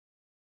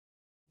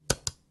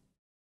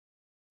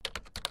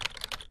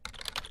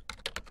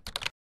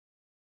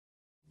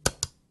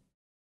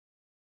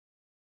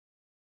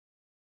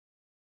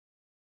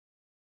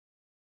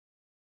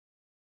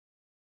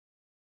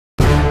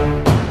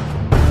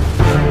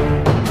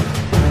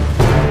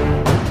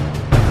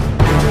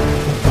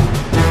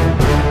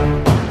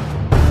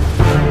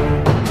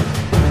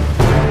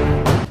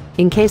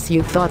In case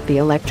you thought the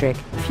electric,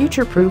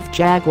 future-proof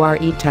Jaguar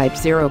E Type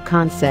Zero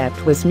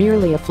concept was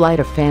merely a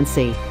flight of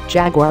fancy,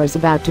 Jaguar is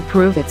about to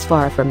prove it's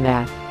far from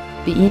that.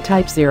 The E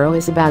Type Zero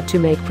is about to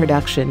make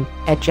production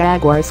at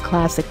Jaguar's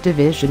Classic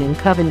division in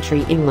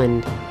Coventry,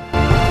 England.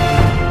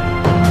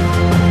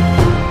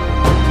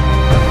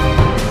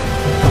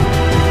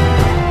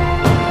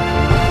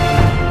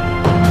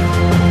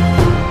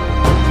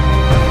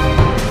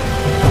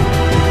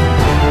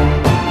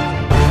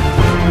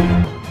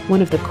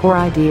 One of the core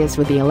ideas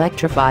with the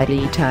electrified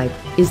E-Type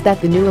is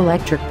that the new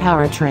electric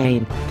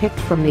powertrain, picked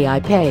from the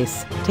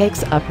I-Pace,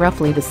 takes up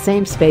roughly the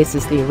same space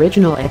as the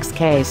original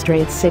XK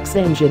straight-six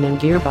engine and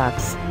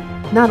gearbox.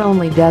 Not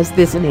only does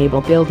this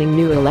enable building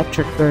new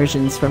electric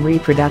versions from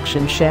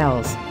reproduction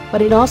shells,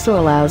 but it also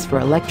allows for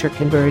electric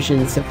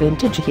conversions of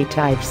vintage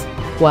E-Types,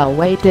 while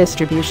weight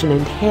distribution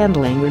and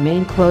handling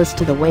remain close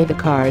to the way the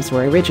cars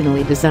were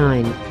originally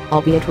designed,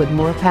 albeit with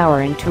more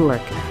power and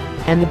torque.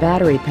 And the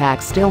battery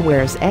pack still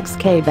wears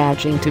XK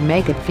badging to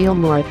make it feel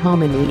more at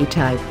home in the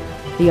E-Type.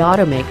 The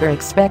automaker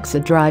expects a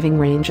driving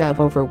range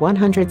of over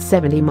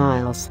 170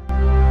 miles.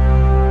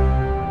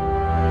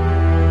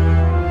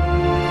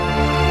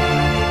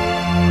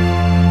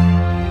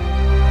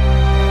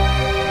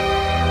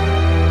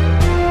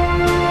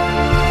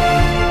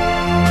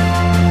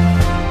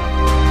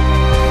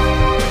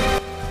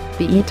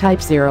 The E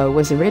Type Zero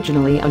was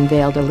originally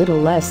unveiled a little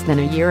less than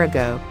a year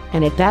ago,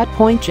 and at that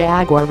point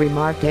Jaguar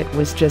remarked it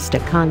was just a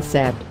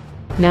concept.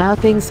 Now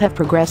things have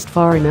progressed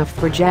far enough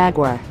for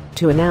Jaguar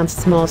to announce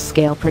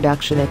small-scale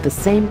production at the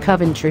same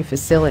Coventry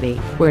facility,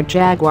 where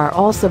Jaguar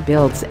also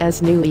builds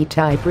as new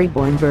E-Type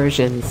reborn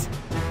versions.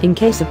 In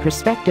case a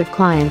prospective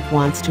client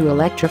wants to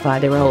electrify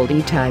their old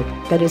E-Type,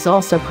 that is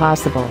also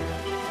possible.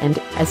 And,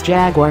 as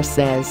Jaguar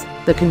says,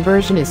 the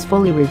conversion is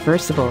fully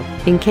reversible,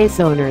 in case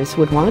owners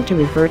would want to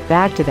revert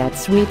back to that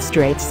sweet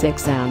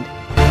straight-six sound.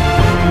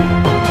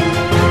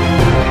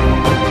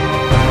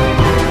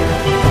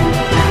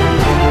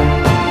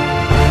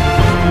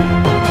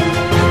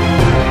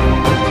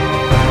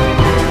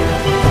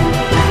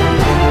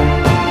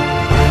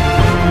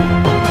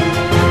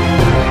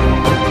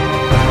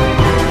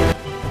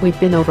 We've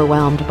been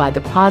overwhelmed by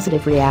the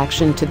positive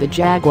reaction to the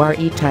Jaguar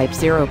E Type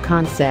Zero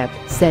concept,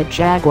 said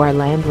Jaguar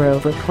Land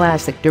Rover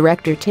Classic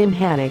director Tim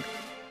Hannig.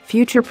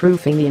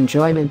 Future-proofing the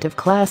enjoyment of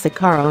classic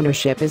car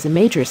ownership is a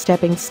major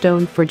stepping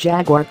stone for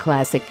Jaguar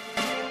Classic.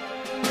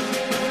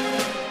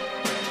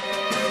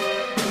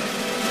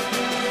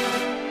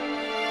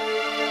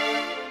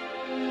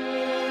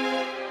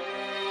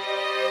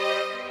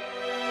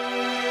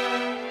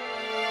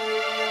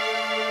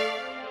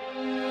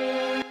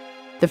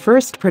 The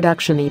first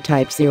production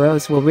E-Type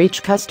Zeros will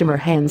reach customer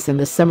hands in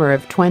the summer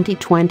of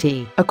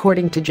 2020,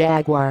 according to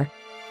Jaguar.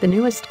 The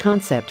newest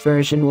concept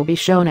version will be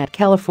shown at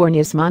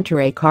California's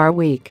Monterey Car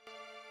Week.